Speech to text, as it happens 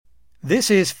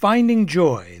This is Finding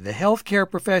Joy, the healthcare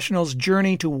professional's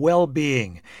journey to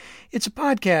well-being. It's a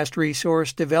podcast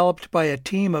resource developed by a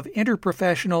team of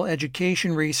interprofessional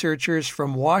education researchers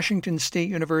from Washington State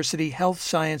University Health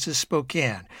Sciences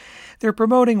Spokane. They're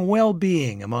promoting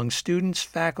well-being among students,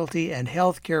 faculty, and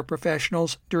healthcare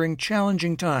professionals during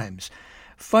challenging times.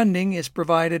 Funding is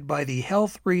provided by the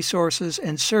Health Resources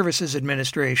and Services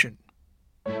Administration.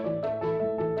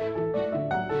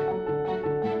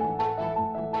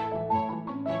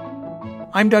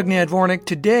 I'm Doug Nadvornik.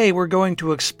 Today we're going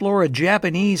to explore a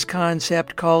Japanese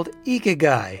concept called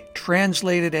Ikigai,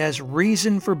 translated as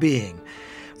reason for being.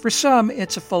 For some,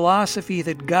 it's a philosophy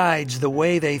that guides the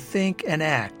way they think and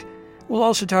act. We'll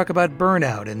also talk about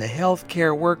burnout in the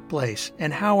healthcare workplace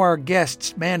and how our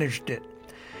guests managed it.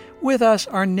 With us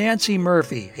are Nancy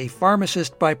Murphy, a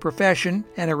pharmacist by profession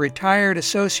and a retired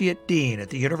associate dean at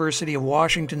the University of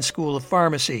Washington School of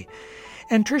Pharmacy,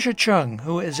 and Tricia Chung,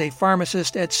 who is a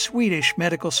pharmacist at Swedish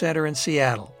Medical Center in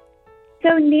Seattle.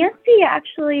 So Nancy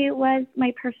actually was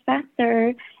my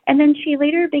professor, and then she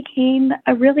later became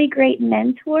a really great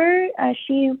mentor.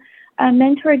 She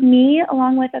mentored me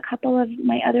along with a couple of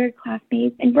my other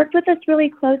classmates and worked with us really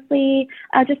closely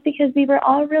just because we were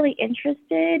all really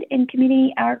interested in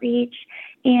community outreach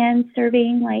and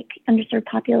serving underserved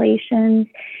populations.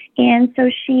 And so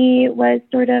she was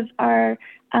sort of our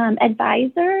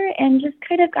advisor and just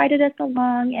kind of guided us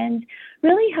along and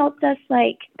really helped us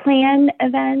plan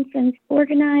events and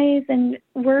organize and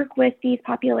work with these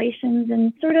populations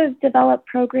and sort of develop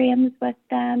programs with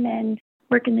them and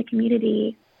work in the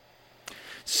community.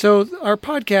 So our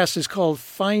podcast is called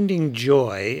Finding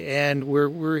Joy, and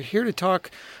we're here to talk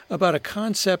about a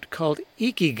concept called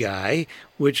Ikigai,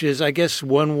 which is, I guess,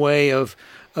 one way of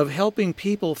helping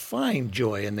people find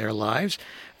joy in their lives.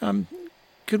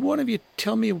 Could one of you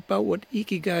tell me about what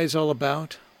Ikigai is all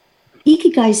about?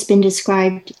 Ikigai has been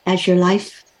described as your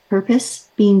life purpose,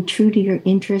 being true to your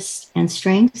interests and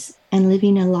strengths, and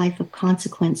living a life of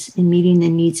consequence in meeting the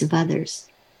needs of others.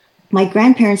 My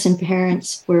grandparents and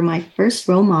parents were my first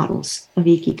role models of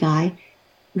Ikigai,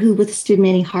 who withstood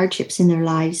many hardships in their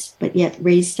lives, but yet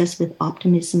raised us with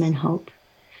optimism and hope.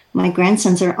 My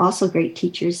grandsons are also great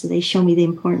teachers. They show me the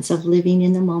importance of living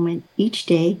in the moment each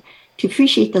day, to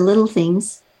appreciate the little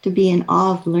things, to be in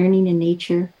awe of learning in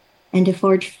nature, and to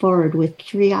forge forward with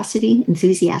curiosity,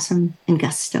 enthusiasm, and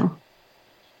gusto.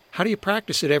 How do you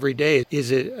practice it every day?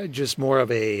 Is it just more of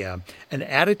an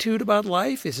attitude about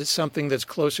life? Is it something that's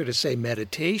closer to, say,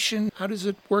 meditation? How does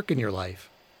it work in your life?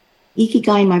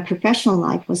 Ikigai in my professional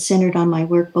life was centered on my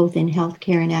work both in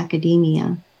healthcare and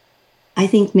academia. I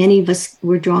think many of us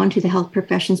were drawn to the health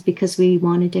professions because we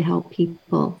wanted to help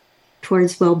people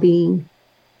towards well-being.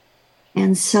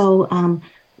 And so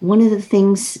one of the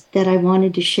things that I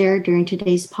wanted to share during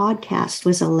today's podcast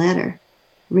was a letter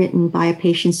written by a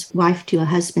patient's wife to a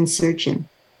husband's surgeon.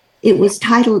 It was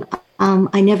titled,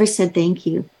 I Never Said Thank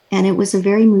You. And it was a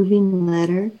very moving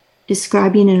letter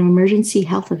describing an emergency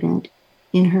health event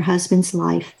in her husband's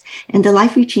life and the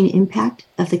life-reaching impact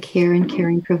of the care and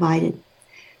caring provided.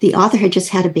 The author had just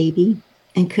had a baby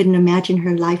and couldn't imagine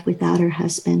her life without her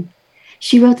husband.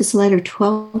 She wrote this letter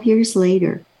 12 years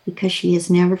later because she has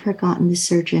never forgotten the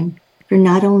surgeon for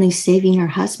not only saving her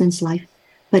husband's life,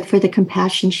 but for the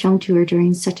compassion shown to her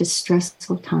during such a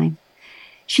stressful time.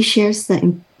 She shares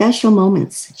the special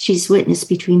moments she's witnessed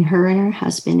between her and her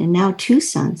husband and now 2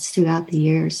 sons throughout the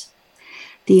years.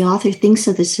 The author thinks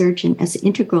of the surgeon as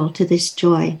integral to this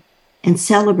joy and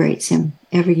celebrates him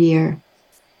every year.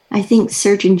 I think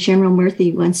Surgeon General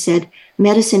Murthy once said,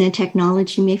 "Medicine and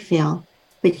technology may fail,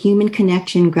 but human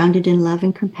connection grounded in love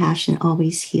and compassion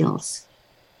always heals."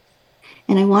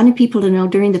 And I wanted people to know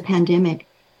during the pandemic,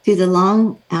 through the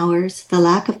long hours, the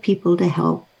lack of people to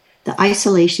help, the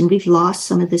isolation, we've lost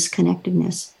some of this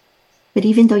connectiveness. But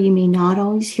even though you may not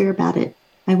always hear about it,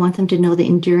 I want them to know the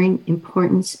enduring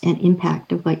importance and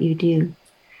impact of what you do.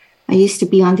 I used to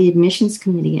be on the admissions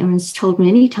committee and was told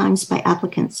many times by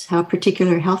applicants how a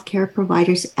particular healthcare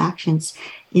provider's actions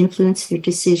influence their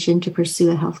decision to pursue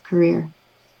a health career.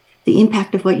 The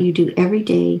impact of what you do every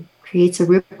day creates a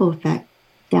ripple effect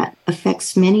that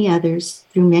affects many others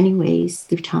through many ways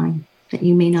through time that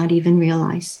you may not even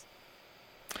realize.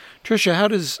 Tricia, how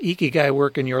does Ikigai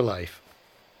work in your life?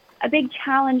 A big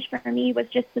challenge for me was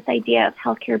just this idea of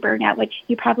healthcare burnout, which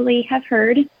you probably have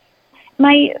heard.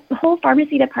 My whole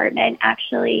pharmacy department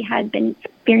actually had been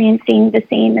experiencing the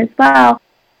same as well.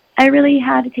 I really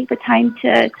had to take the time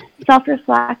to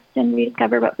self-reflect and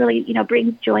rediscover what really,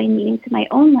 brings joy and meaning to my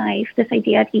own life, this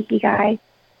idea of Ikigai.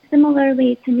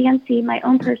 Similarly to Nancy, my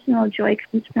own personal joy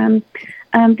comes from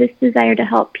this desire to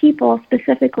help people,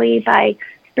 specifically by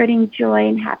spreading joy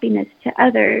and happiness to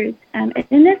others.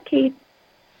 In this case,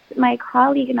 my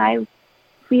colleague and I,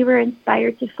 we were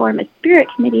inspired to form a spirit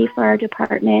committee for our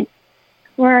department,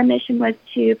 where our mission was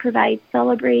to provide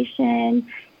celebration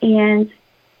and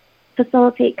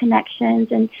facilitate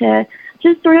connections and to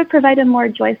just sort of provide a more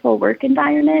joyful work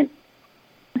environment.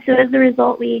 So as a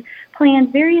result, we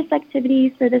planned various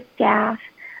activities for the staff.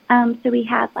 So we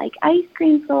had like ice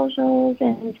cream socials,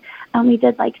 and we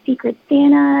did like Secret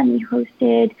Santa, and we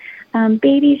hosted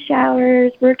baby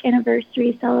showers, work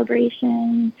anniversary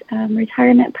celebrations,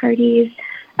 retirement parties,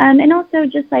 and also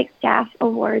just like staff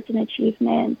awards and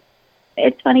achievements.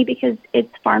 It's funny because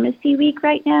it's pharmacy week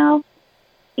right now,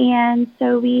 and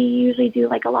so we usually do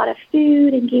like a lot of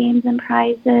food and games and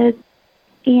prizes.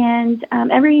 And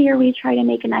every year we try to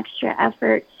make an extra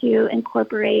effort to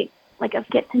incorporate like a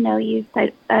get-to-know-you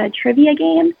trivia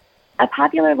game. A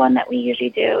popular one that we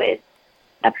usually do is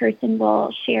a person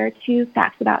will share 2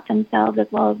 facts about themselves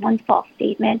as well as 1 false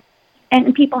statement.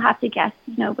 And people have to guess,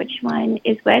 which one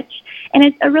is which. And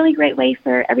it's a really great way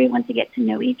for everyone to get to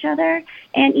know each other.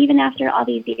 And even after all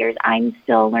these years, I'm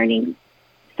still learning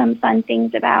some fun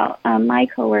things about my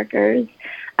coworkers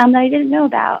that I didn't know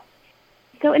about.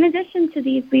 So in addition to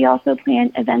these, we also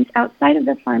plan events outside of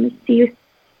the pharmacy.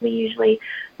 We usually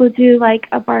will do like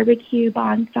a barbecue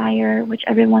bonfire, which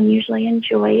everyone usually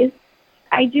enjoys.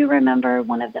 I do remember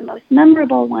one of the most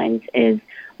memorable ones is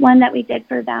one that we did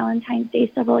for Valentine's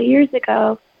Day several years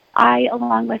ago. I,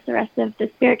 along with the rest of the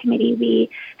Spirit Committee, we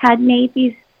had made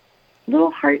these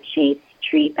little heart-shaped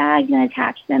treat bags and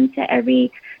attached them to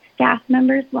every staff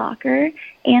member's locker,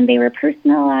 and they were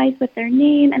personalized with their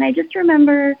name. And I just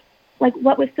remember like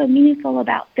what was so meaningful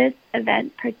about this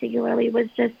event particularly was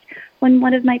just when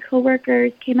one of my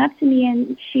coworkers came up to me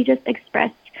and she just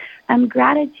expressed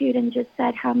gratitude and just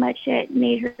said how much it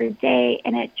made her day,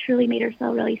 and it truly made her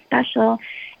feel really special.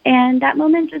 And that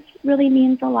moment just really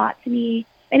means a lot to me.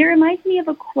 And it reminds me of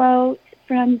a quote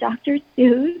from Dr.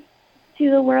 Seuss: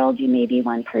 "To the world you may be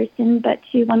one person, but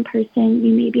to one person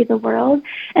you may be the world."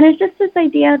 And it's just this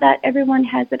idea that everyone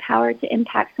has the power to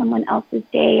impact someone else's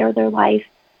day or their life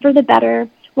for the better,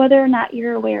 whether or not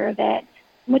you're aware of it,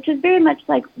 which is very much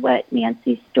like what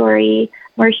Nancy's story,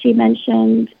 where she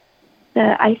mentioned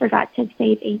the "I forgot to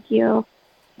say thank you."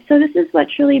 So this is what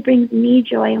truly brings me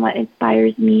joy and what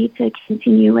inspires me to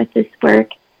continue with this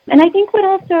work. And I think what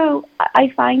also I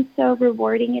find so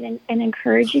rewarding and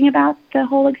encouraging about the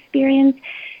whole experience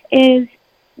is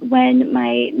when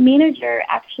my manager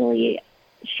actually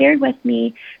shared with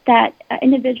me that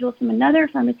individuals from another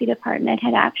pharmacy department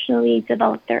had actually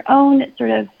developed their own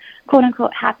sort of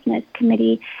quote-unquote happiness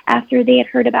committee after they had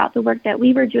heard about the work that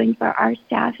we were doing for our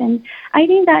staff. And I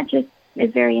think that just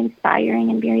is very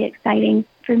inspiring and very exciting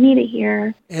for me to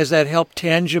hear. Has that helped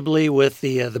tangibly with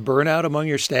the burnout among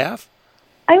your staff?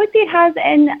 I would say it has.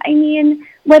 And I mean,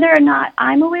 whether or not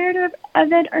I'm aware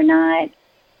of it or not,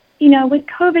 with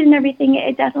COVID and everything,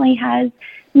 it definitely has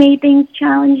made things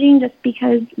challenging just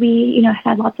because we, have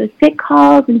had lots of sick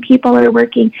calls and people are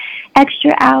working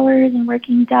extra hours and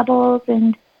working doubles.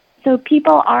 And so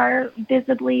people are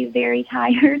visibly very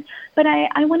tired. But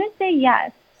I want to say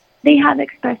yes, they have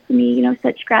expressed to me,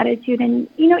 such gratitude. And,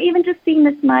 even just seeing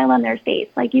the smile on their face,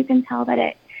 like you can tell that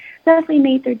it definitely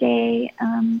made their day.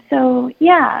 So,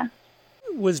 yeah.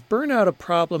 Was burnout a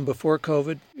problem before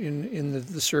COVID in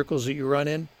the circles that you run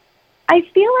in? I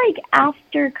feel like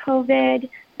after COVID,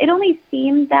 it only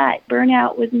seemed that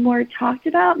burnout was more talked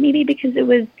about, maybe because it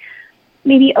was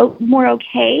maybe more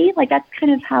okay. Like that's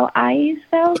kind of how I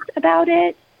felt about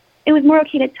it. It was more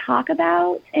okay to talk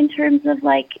about in terms of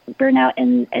like burnout,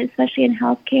 and especially in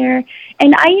healthcare.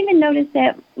 And I even noticed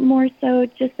that more so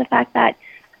just the fact that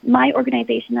my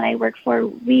organization that I work for,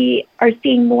 we are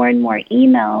seeing more and more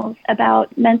emails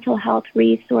about mental health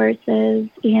resources.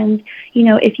 And,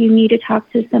 if you need to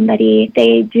talk to somebody,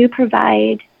 they do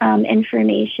provide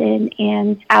information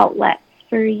and outlets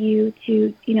for you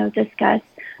to, discuss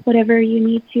whatever you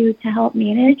need to help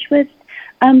manage with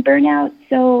burnout.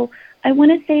 So I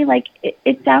want to say, like,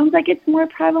 it sounds like it's more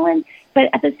prevalent, but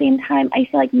at the same time, I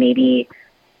feel like maybe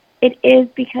it is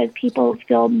because people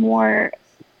feel more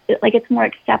like it's more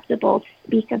acceptable to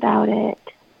speak about it.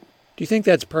 Do you think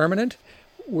that's permanent?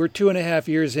 We're 2.5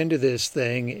 years into this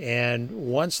thing, and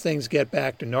once things get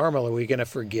back to normal, are we going to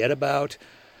forget about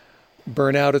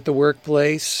burnout at the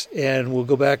workplace, and we'll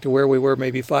go back to where we were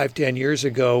maybe 5-10 years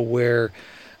ago, where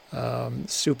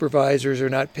supervisors are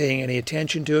not paying any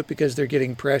attention to it because they're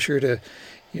getting pressure to,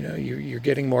 you're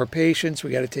getting more patients,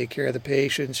 we got to take care of the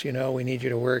patients, we need you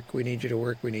to work, we need you to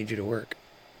work, we need you to work.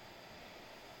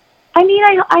 I mean,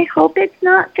 I hope it's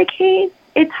not the case.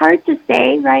 it's hard to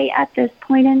say right at this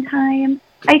point in time.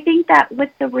 I think that with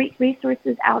the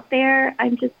resources out there,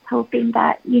 I'm just hoping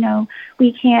that,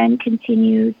 we can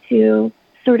continue to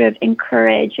sort of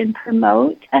encourage and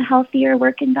promote a healthier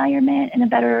work environment and a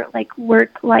better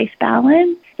work-life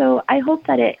balance. So I hope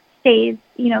that it stays,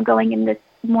 going in this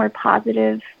more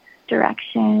positive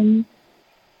direction.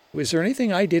 Was there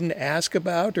anything I didn't ask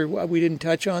about or we didn't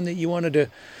touch on that you wanted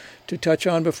to touch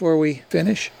on before we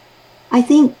finish? I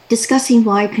think discussing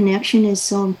why connection is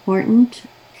so important,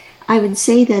 I would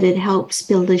say that it helps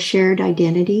build a shared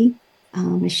identity,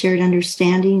 a shared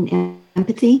understanding and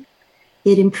empathy.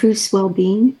 It improves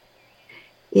well-being.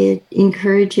 It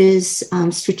encourages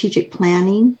strategic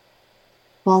planning,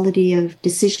 quality of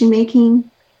decision-making,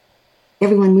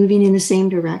 everyone moving in the same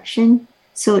direction.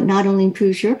 So it not only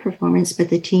improves your performance, but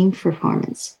the team's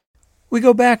performance. We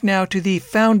go back now to the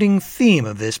founding theme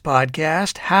of this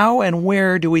podcast. How and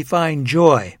where do we find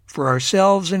joy for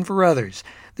ourselves and for others?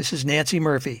 This is Nancy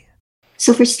Murphy.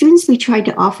 So for students, we tried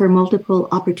to offer multiple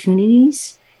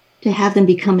opportunities to have them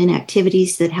become in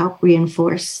activities that help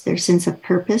reinforce their sense of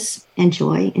purpose and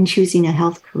joy in choosing a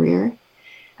health career.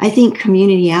 I think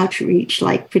community outreach,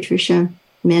 like Patricia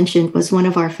mentioned, was one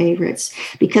of our favorites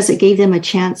because it gave them a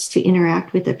chance to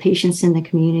interact with the patients in the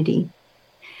community.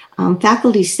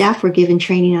 Faculty staff were given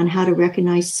training on how to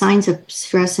recognize signs of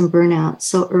stress and burnout,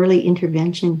 so early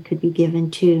intervention could be given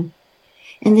too.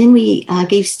 And then we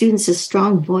gave students a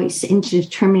strong voice into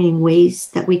determining ways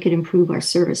that we could improve our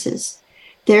services.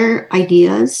 Their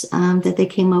ideas that they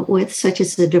came up with, such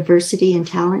as the Diversity and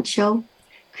Talent Show,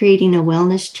 creating a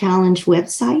wellness challenge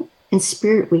website, and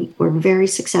Spirit Week, were very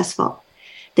successful.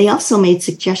 They also made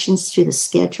suggestions to the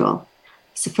schedule.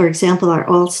 So, for example, our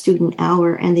all-student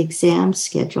hour and the exam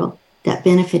schedule that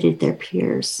benefited their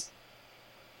peers.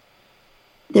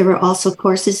 There were also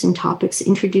courses and topics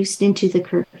introduced into the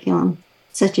curriculum,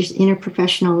 such as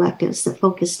interprofessional electives that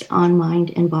focused on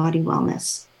mind and body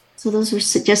wellness. So those were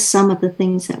just some of the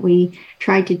things that we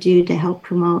tried to do to help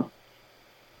promote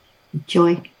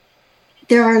joy.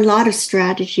 There are a lot of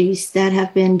strategies that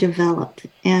have been developed,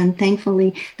 and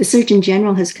thankfully, the Surgeon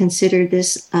General has considered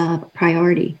this a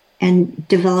priority and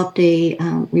developed a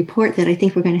report that I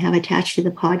think we're going to have attached to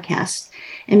the podcast.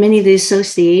 And many of the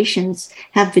associations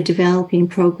have a developing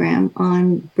program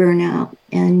on burnout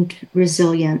and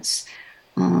resilience,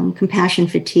 compassion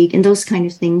fatigue, and those kind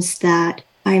of things that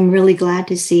I'm really glad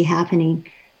to see happening.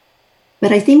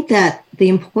 But I think that the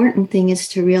important thing is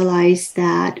to realize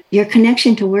that your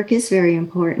connection to work is very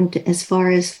important as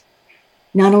far as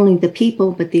not only the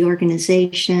people, but the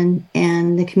organization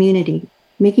and the community.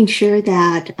 Making sure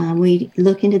that we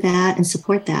look into that and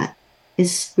support that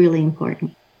is really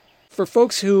important. For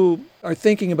folks who are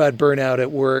thinking about burnout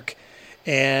at work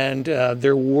and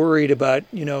they're worried about,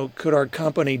 could our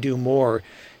company do more?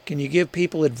 Can you give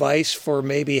people advice for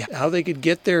maybe how they could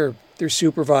get their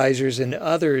supervisors and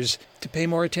others to pay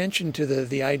more attention to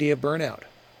the idea of burnout?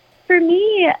 For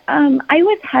me, I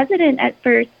was hesitant at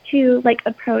first to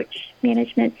approach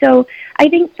management. So I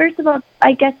think, first of all,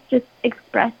 I guess just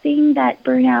expressing that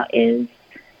burnout is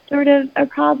sort of a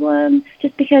problem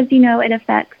just because, it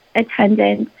affects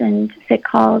attendance and sick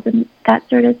calls and that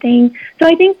sort of thing. So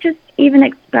I think just even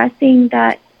expressing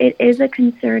that it is a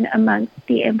concern amongst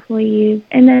the employees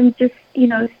and then just,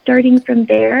 starting from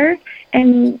there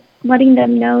and letting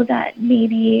them know that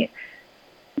maybe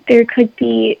there could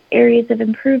be areas of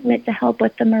improvement to help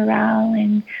with the morale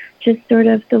and just sort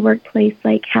of the workplace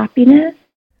happiness.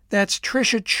 That's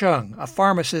Tricia Chung, a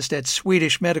pharmacist at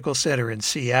Swedish Medical Center in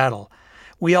Seattle.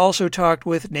 We also talked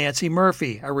with Nancy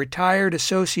Murphy, a retired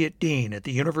associate dean at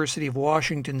the University of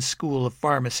Washington School of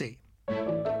Pharmacy.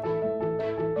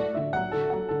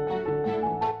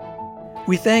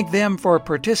 We thank them for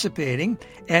participating,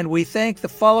 and we thank the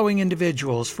following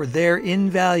individuals for their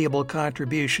invaluable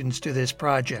contributions to this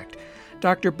project.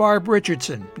 Dr. Barb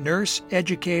Richardson, nurse,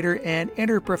 educator, and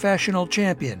interprofessional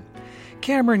champion.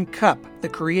 Cameron Cupp, the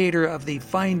creator of the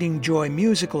Finding Joy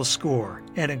musical score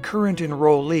and a current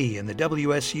enrollee in the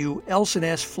WSU Elson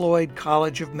S. Floyd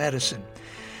College of Medicine.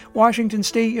 Washington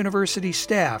State University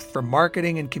staff from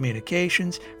marketing and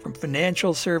communications, from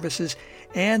financial services,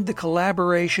 and the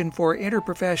Collaboration for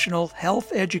Interprofessional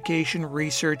Health Education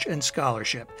Research and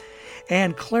Scholarship.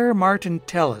 And Claire Martin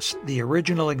Tellis, the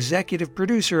original executive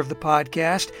producer of the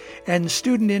podcast, and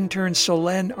student intern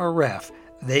Solène Aref.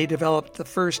 They developed the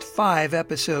first 5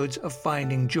 episodes of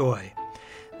Finding Joy.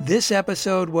 This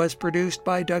episode was produced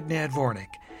by Doug Nadvornik.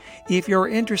 If you're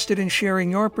interested in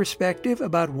sharing your perspective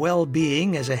about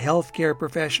well-being as a healthcare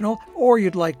professional, or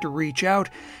you'd like to reach out,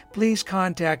 please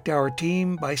contact our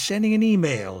team by sending an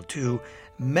email to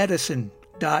medicine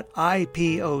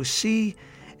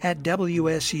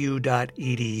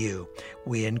opioc@wsu.edu.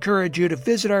 We encourage you to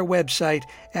visit our website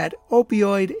at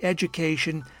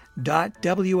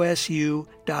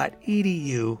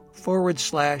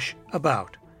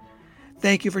opioideducation.wsu.edu/about.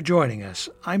 Thank you for joining us.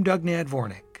 I'm Doug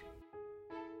Nadvornik.